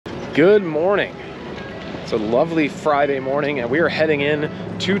Good morning. It's a lovely Friday morning and we are heading in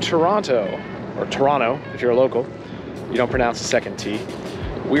to Toronto, or Toronto if you're a local. You don't pronounce the second T.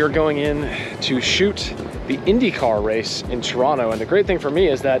 We are going in to shoot the IndyCar race in Toronto, and the great thing for me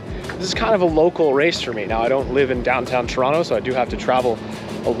is that this is kind of a local race for me. Now, I don't live in downtown Toronto, so I do have to travel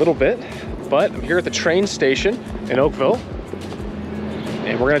a little bit, but I'm here at the train station in Oakville,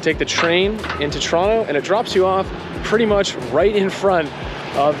 and we're gonna take the train into Toronto, and it drops you off pretty much right in front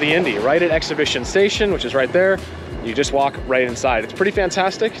of the Indy, right at Exhibition Station, which is right there. You just walk right inside. It's pretty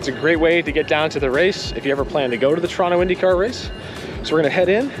fantastic. It's a great way to get down to the race if you ever plan to go to the Toronto IndyCar race. So we're gonna head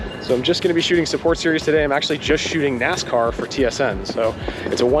in. So I'm just gonna be shooting support series today. I'm actually just shooting NASCAR for TSN. So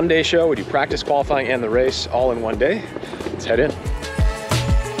it's a one-day show. We do practice, qualifying, and the race all in one day. Let's head in.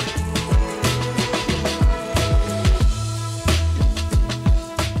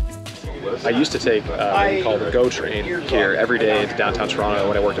 I used to take what we call the GO train here every day to downtown Toronto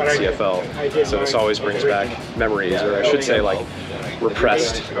when I worked at the CFL. So this always brings back memories, or I should say like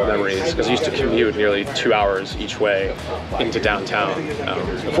repressed memories, because I used to commute nearly 2 hours each way into downtown.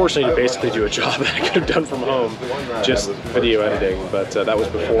 Unfortunately, to basically do a job that I could have done from home, just video editing, but that was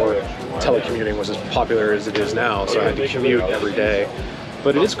before telecommuting was as popular as it is now, so I had to commute every day.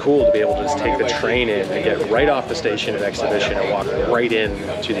 But it is cool to be able to just take the train in and get right off the station at Exhibition and walk right in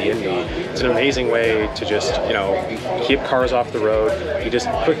to the Indy. It's an amazing way to just, you know, keep cars off the road. You just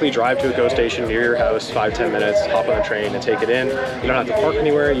quickly drive to a GO station near your house, 5-10 minutes, hop on the train and take it in. You don't have to park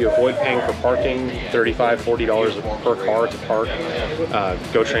anywhere. You avoid paying for parking, $35, $40 per car to park.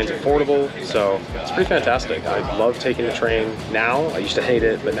 GO train's affordable, so it's pretty fantastic. I love taking the train now. I used to hate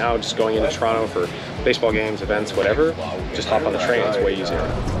it, but now just going into Toronto for baseball games, events, whatever, just hop on the train. It's way easier.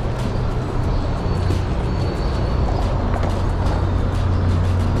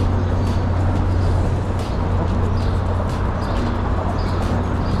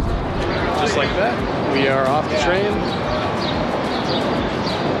 Just like that, we are off the train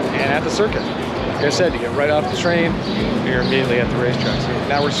and at the circuit. Like I said, you get right off the train, you're immediately at the racetrack. So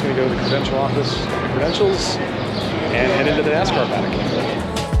now we're just going to go to the credential office, get credentials, and head into the NASCAR paddock.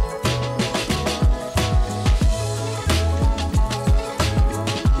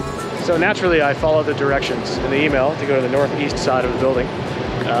 So naturally, I followed the directions in the email to go to the northeast side of the building,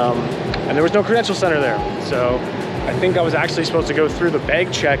 and there was no credential center there. So I think I was actually supposed to go through the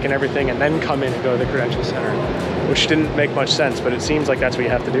bag check and everything and then come in and go to the credential center, which didn't make much sense, but it seems like that's what you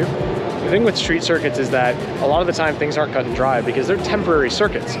have to do. The thing with street circuits is that a lot of the time things aren't cut and dry because they're temporary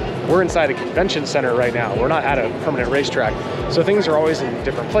circuits. We're inside a convention center right now. We're not at a permanent racetrack. So things are always in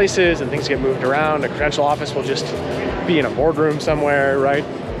different places and things get moved around. A credential office will just be in a boardroom somewhere, right?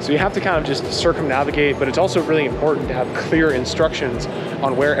 So you have to kind of just circumnavigate, but it's also really important to have clear instructions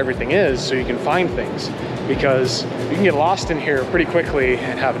on where everything is so you can find things, because you can get lost in here pretty quickly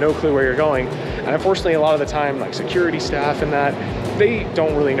and have no clue where you're going. And unfortunately, a lot of the time, like security staff and that, they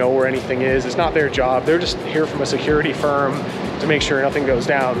don't really know where anything is. It's not their job. They're just here from a security firm to make sure nothing goes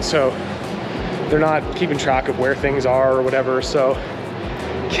down. So they're not keeping track of where things are or whatever. So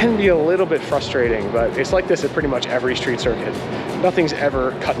it can be a little bit frustrating, but it's like this at pretty much every street circuit. Nothing's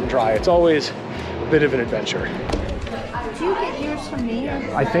ever cut and dry. It's always a bit of an adventure. Do you get yours from me?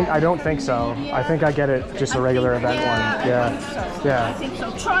 I don't think so. I think I get it just a regular event one. Yeah. So. Yeah. I think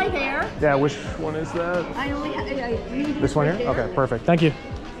so. Try there. Yeah, which one is that? I only have this one here? Okay, perfect. Thank you.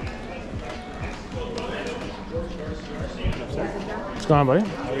 What's going on, buddy?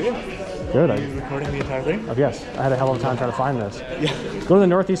 How are you? Good. Are you recording the entire thing? Yes. I had a hell of a time trying to find this. Yeah. Go to the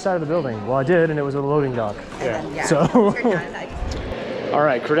northeast side of the building. Well, I did, and it was a loading dock. Yeah. So. All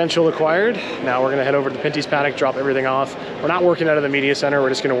right, credential acquired. Now we're gonna head over to the Pinty's paddock, drop everything off. We're not working out of the media center. We're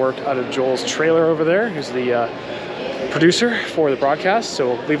just gonna work out of Joel's trailer over there, who's the producer for the broadcast.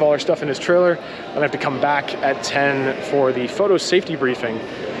 So we'll leave all our stuff in his trailer. I'll have to come back at 10 for the photo safety briefing.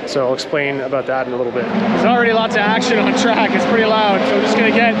 So I'll explain about that in a little bit. There's already lots of action on track. It's pretty loud. So I'm just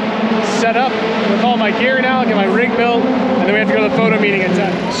gonna get set up with all my gear now, get my rig built, and then we have to go to the photo meeting at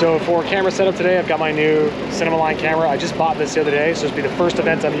 10. So for camera setup today, I've got my new Cinema Line camera. I just bought this the other day, so this will be the first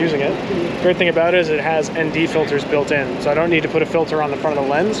event I'm using it. Great thing about it is it has ND filters built in, so I don't need to put a filter on the front of the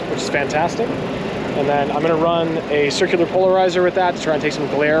lens, which is fantastic. And then I'm gonna run a circular polarizer with that to try and take some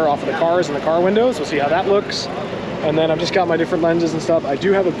glare off of the cars and the car windows. We'll see how that looks. And then I've just got my different lenses and stuff. I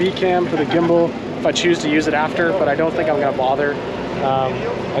do have a B cam for the gimbal if I choose to use it after, but I don't think I'm gonna bother.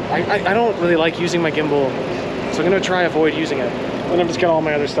 I don't really like using my gimbal, so I'm gonna try avoid using it. And I've just got all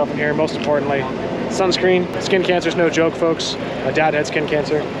my other stuff in here. Most importantly, sunscreen. Skin cancer's no joke, folks. My dad had skin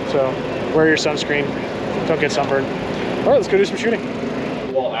cancer, so wear your sunscreen. Don't get sunburned. All right, let's go do some shooting.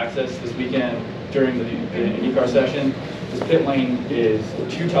 Wall access this weekend during the IndyCar session. this pit lane is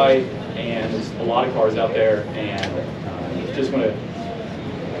too tight, and there's a lot of cars out there, and just want to.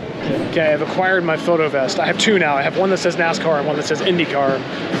 Okay, I've acquired my photo vest. I have two now. I have one that says NASCAR and one that says IndyCar,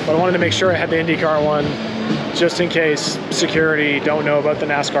 but I wanted to make sure I had the IndyCar one just in case security don't know about the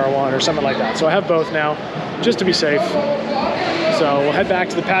NASCAR one or something like that. So I have both now, just to be safe. So we'll head back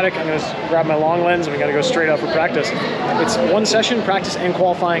to the paddock. I'm gonna grab my long lens and we gotta go straight out for practice. It's one session, practice and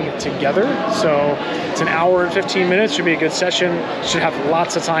qualifying together. So it's an hour and 15 minutes, should be a good session. Should have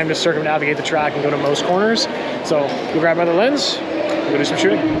lots of time to circumnavigate the track and go to most corners. So we'll grab my other lens, we'll do some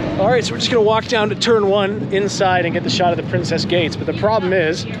shooting. All right, so we're just gonna walk down to turn 1 inside and get the shot of the Princess Gates. But the problem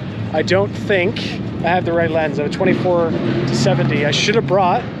is, I don't think I have the right lens. I have a 24 to 70. I should have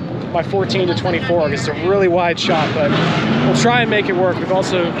brought my 14 to 24 because it's a really wide shot, but we'll try and make it work. We've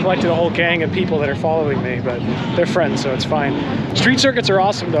also collected a whole gang of people that are following me, but they're friends, so it's fine. Street circuits are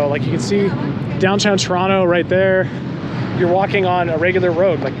awesome though. Like you can see downtown Toronto right there. You're walking on a regular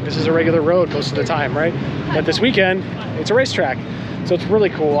road. Like this is a regular road most of the time, right? But this weekend, it's a racetrack. So it's really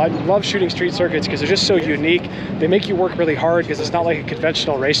cool. I love shooting street circuits because they're just so unique. They make you work really hard because it's not like a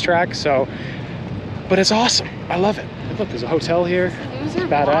conventional racetrack. So, but it's awesome. I love it. Look, there's a hotel here. Is there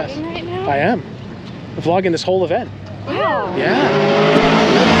badass. vlogging right now? I am. I'm vlogging this whole event. Wow.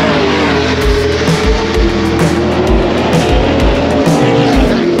 Yeah.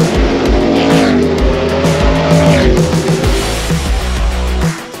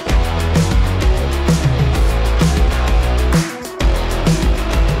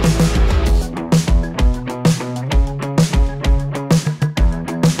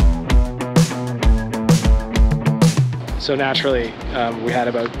 So naturally, we had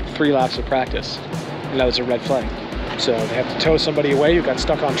about 3 laps of practice, and that was a red flag. So they have to tow somebody away who got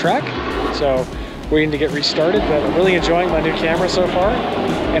stuck on track. So waiting to get restarted, but I'm really enjoying my new camera so far.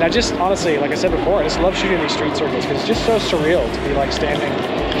 And I just, honestly, like I said before, I just love shooting these street circuits because it's just so surreal to be like standing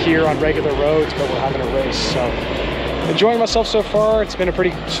here on regular roads, but we're having a race. So enjoying myself so far. It's been a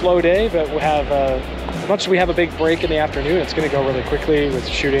pretty slow day, but we have, as much as we have a big break in the afternoon, it's going to go really quickly with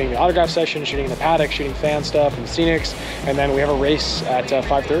shooting the autograph session, shooting in the paddock, shooting fan stuff and scenics, and then we have a race at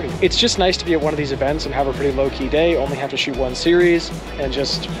 5:30. It's just nice to be at one of these events and have a pretty low-key day, only have to shoot one series, and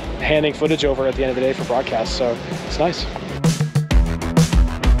just handing footage over at the end of the day for broadcast, so it's nice.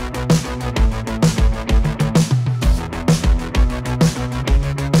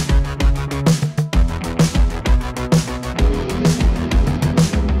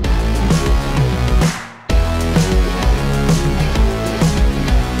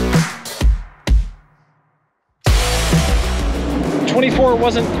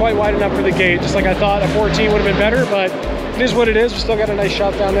 Wasn't quite wide enough for the gate, just like I thought. A 14 would have been better, but it is what it is. We still got a nice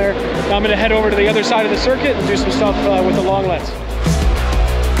shot down there. Now I'm going to head over to the other side of the circuit and do some stuff with the long lens.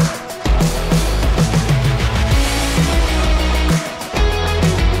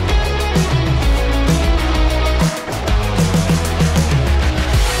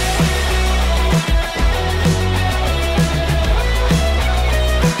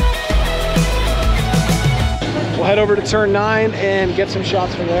 We'll head over to turn 9 and get some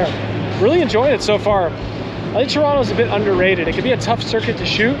shots from there. Really enjoying it so far. I think Toronto's a bit underrated. It can be a tough circuit to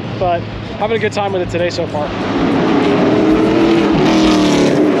shoot, but having a good time with it today so far.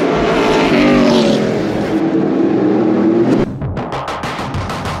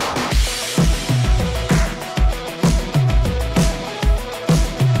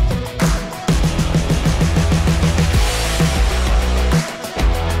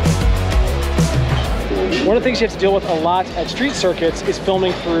 One of the things you have to deal with a lot at street circuits is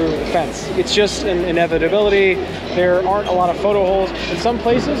filming through the fence. It's just an inevitability. There aren't a lot of photo holes. In some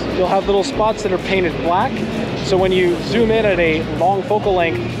places, you'll have little spots that are painted black. So when you zoom in at a long focal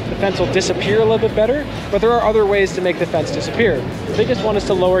length, the fence will disappear a little bit better, but there are other ways to make the fence disappear. The biggest one is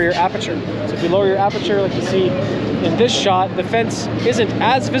to lower your aperture. So if you lower your aperture, like you see in this shot, the fence isn't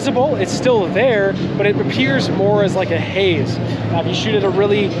as visible. It's still there, but it appears more as like a haze. Now, if you shoot at a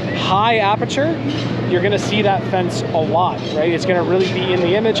really high aperture, you're gonna see that fence a lot, right? It's gonna really be in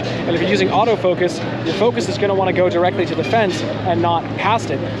the image, and if you're using autofocus, your focus is gonna wanna go directly to the fence and not past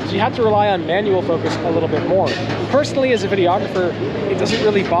it. So you have to rely on manual focus a little bit more. Personally, as a videographer, it doesn't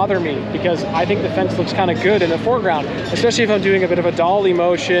really bother me because I think the fence looks kind of good in the foreground, especially if I'm doing a bit of a dolly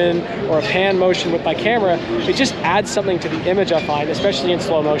motion or a pan motion with my camera. It just adds something to the image, I find, especially in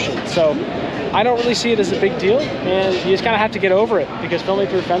slow motion. So I don't really see it as a big deal, and you just kind of have to get over it because filming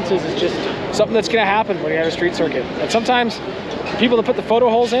through fences is just something that's going to happen when you're at a street circuit. And sometimes the people that put the photo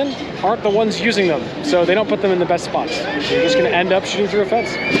holes in aren't the ones using them, so they don't put them in the best spots. So you're just going to end up shooting through a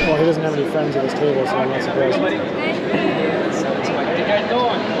fence. Well, he doesn't have any friends at his table, so I'm not surprised. How are you?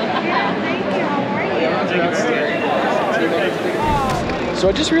 So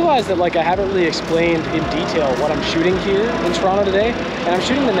I just realized that like I haven't really explained in detail what I'm shooting here in Toronto today, and I'm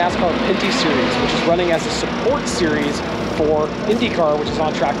shooting the NASCAR Pinty Series, which is running as a support series for IndyCar, which is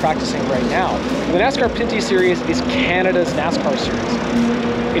on track practicing right now. The NASCAR Pinty Series is Canada's NASCAR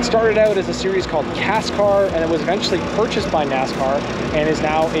series. It started out as a series called CASCAR, and it was eventually purchased by NASCAR and is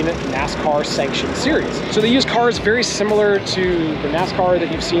now in NASCAR sanctioned series. So they use cars very similar to the NASCAR that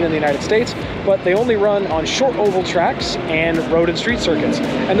you've seen in the United States, but they only run on short oval tracks and road and street circuits.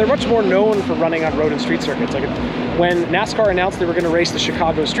 And they're much more known for running on road and street circuits. Like when NASCAR announced they were going to race the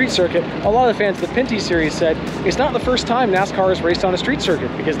Chicago street circuit, a lot of the fans of the Pinty Series said it's not the first time NASCAR has raced on a street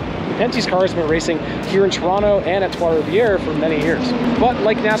circuit, because the Pinty's cars have been racing here in Toronto and at Trois-Rivières for many years. But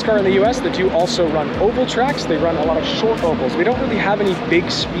like NASCAR in the US, they do also run oval tracks. They run a lot of short ovals. We don't really have any big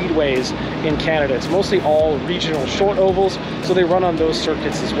speedways in Canada. It's mostly all regional short ovals, so they run on those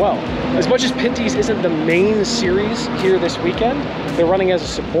circuits as well. As much as Pinty's isn't the main series here this weekend, they're running as a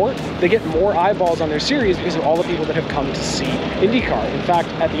support. They get more eyeballs on their series because of all the people that have come to see IndyCar. In fact,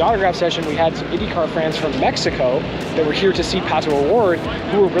 at the autograph session, we had some IndyCar fans from Mexico that were here to see Pato O'Ward,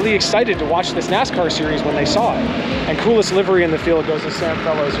 who were really excited to watch this NASCAR series when they saw it. And coolest livery in the field goes to Sam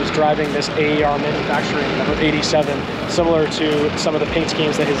Fellows, who's driving this AER manufacturing number 87, similar to some of the paint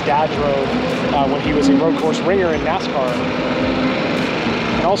schemes that his dad drove when he was a road course ringer in NASCAR.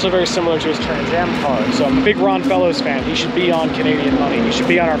 And also very similar to his Trans Am car. So I'm a big Ron Fellows fan. He should be on Canadian money. He should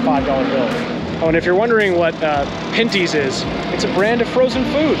be on our $5 bill. Oh, and if you're wondering what Pinty's is, it's a brand of frozen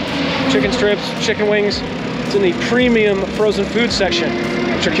food. Chicken strips, chicken wings. It's in the premium frozen food section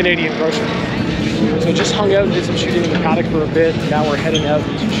at your Canadian grocery. So just hung out and did some shooting in the paddock for a bit. Now we're heading out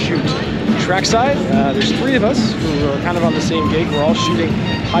to shoot trackside. There's 3 of us who are kind of on the same gig. We're all shooting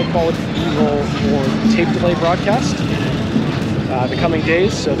high quality B-roll for tape delay broadcast the coming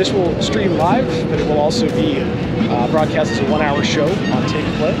days. So this will stream live, but it will also be broadcast as a 1-hour show on tape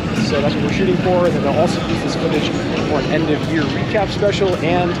play. So that's what we're shooting for. And then they'll also use this footage for an end of year recap special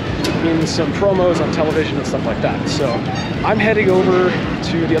and in some promos on television and stuff like that. So I'm heading over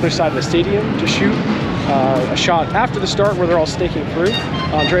to the other side of the stadium to shoot a shot after the start where they're all snaking through.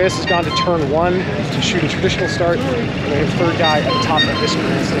 Andreas has gone to turn 1 to shoot a traditional start, and we have a 3rd guy at the top of this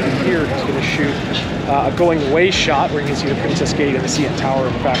grandstand here who's going to shoot a going away shot where you can see the Princess Gate and the CN Tower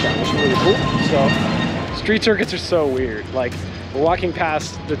in the background, which is really cool. So street circuits are so weird. Like we're walking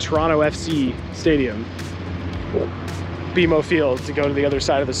past the Toronto FC stadium, BMO Field, to go to the other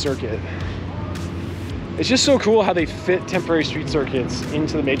side of the circuit. It's just so cool how they fit temporary street circuits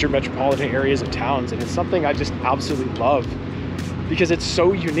into the major metropolitan areas of towns, and it's something I just absolutely love because it's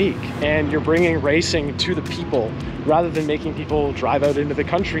so unique, and you're bringing racing to the people rather than making people drive out into the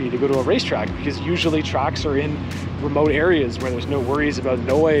country to go to a racetrack, because usually tracks are in remote areas where there's no worries about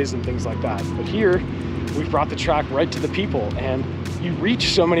noise and things like that. But here, we've brought the track right to the people, and you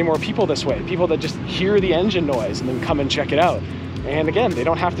reach so many more people this way, people that just hear the engine noise and then come and check it out. And again, they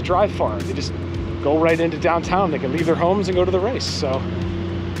don't have to drive far. They just go right into downtown. They can leave their homes and go to the race. So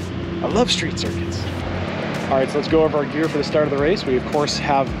I love street circuits. All right, so let's go over our gear for the start of the race. We of course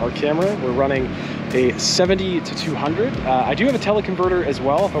have our camera. We're running a 70 to 200. I do have a teleconverter as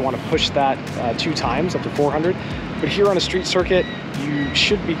well if I want to push that 2 times up to 400. But here on a street circuit, you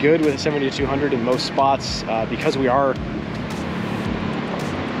should be good with a 70 to 200 in most spots because we are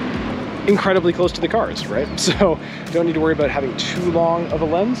incredibly close to the cars, right? So don't need to worry about having too long of a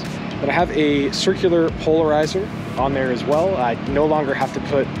lens. But I have a circular polarizer on there as well. I no longer have to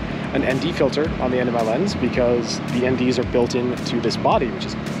put an ND filter on the end of my lens because the NDs are built into this body, which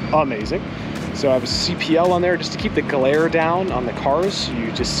is amazing. So I have a CPL on there just to keep the glare down on the cars.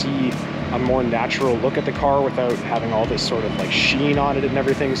 You just see a more natural look at the car without having all this sort of like sheen on it and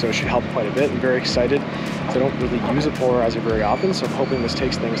everything. So it should help quite a bit. I'm very excited. So I don't really use a polarizer very often, so I'm hoping this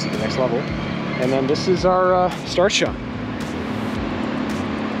takes things to the next level. And then this is our start shot.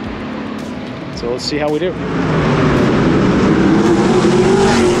 So let's see how we do.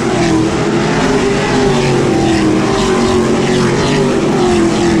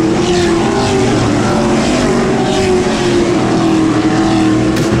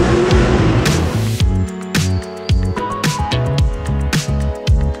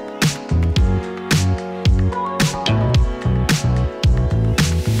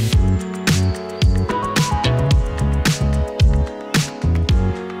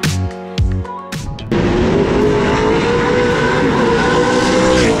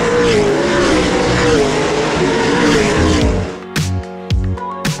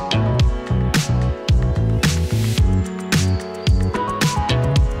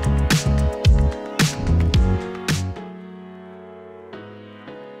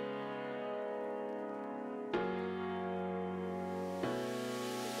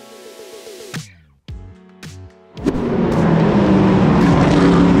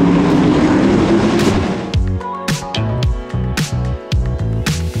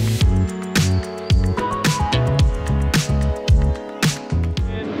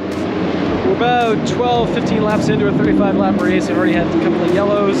 about 12, 15 laps into a 35 lap race. I've already had a couple of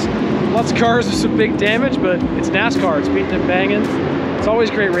yellows, lots of cars with some big damage, but it's NASCAR, it's beating and banging. It's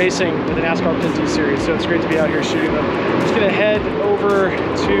always great racing with the NASCAR Pinty series, so it's great to be out here shooting them. I'm just gonna head over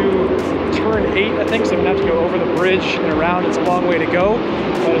to turn 8, I think, so I'm gonna have to go over the bridge and around. It's a long way to go,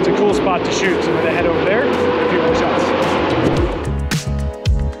 but it's a cool spot to shoot, so I'm gonna head over there and get a few more shots.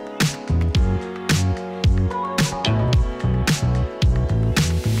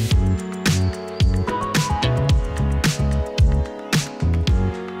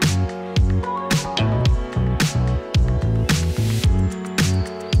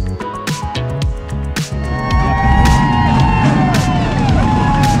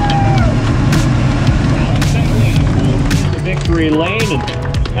 Lane,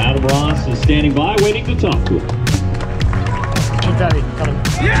 and Adam Ross is standing by waiting to talk to him. Keep Daddy coming.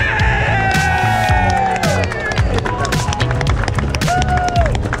 Yeah!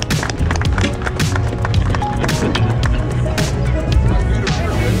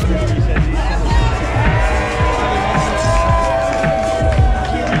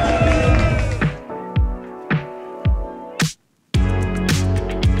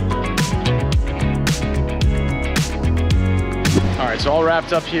 So all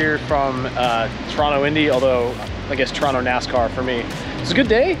wrapped up here from Toronto Indy, although I guess Toronto NASCAR for me. It was a good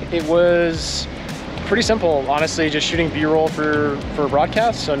day. It was pretty simple, honestly, just shooting B-roll for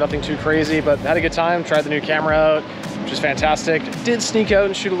broadcast, so nothing too crazy, but had a good time. Tried the new camera out, which is fantastic. Did sneak out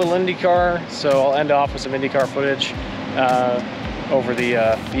and shoot a little IndyCar, so I'll end off with some IndyCar footage over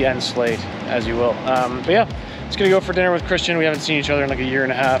the end slate, as you will. But yeah, just gonna go for dinner with Christian. We haven't seen each other in like a year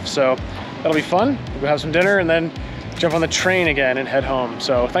and a half, so that'll be fun. We'll go have some dinner and then jump on the train again and head home.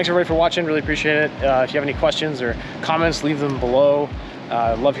 So thanks everybody for watching, really appreciate it. If you have any questions or comments, leave them below.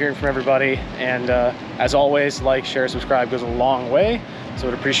 Love hearing from everybody. And as always, like, share, subscribe goes a long way. So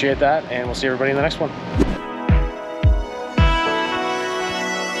I'd appreciate that, and we'll see everybody in the next one.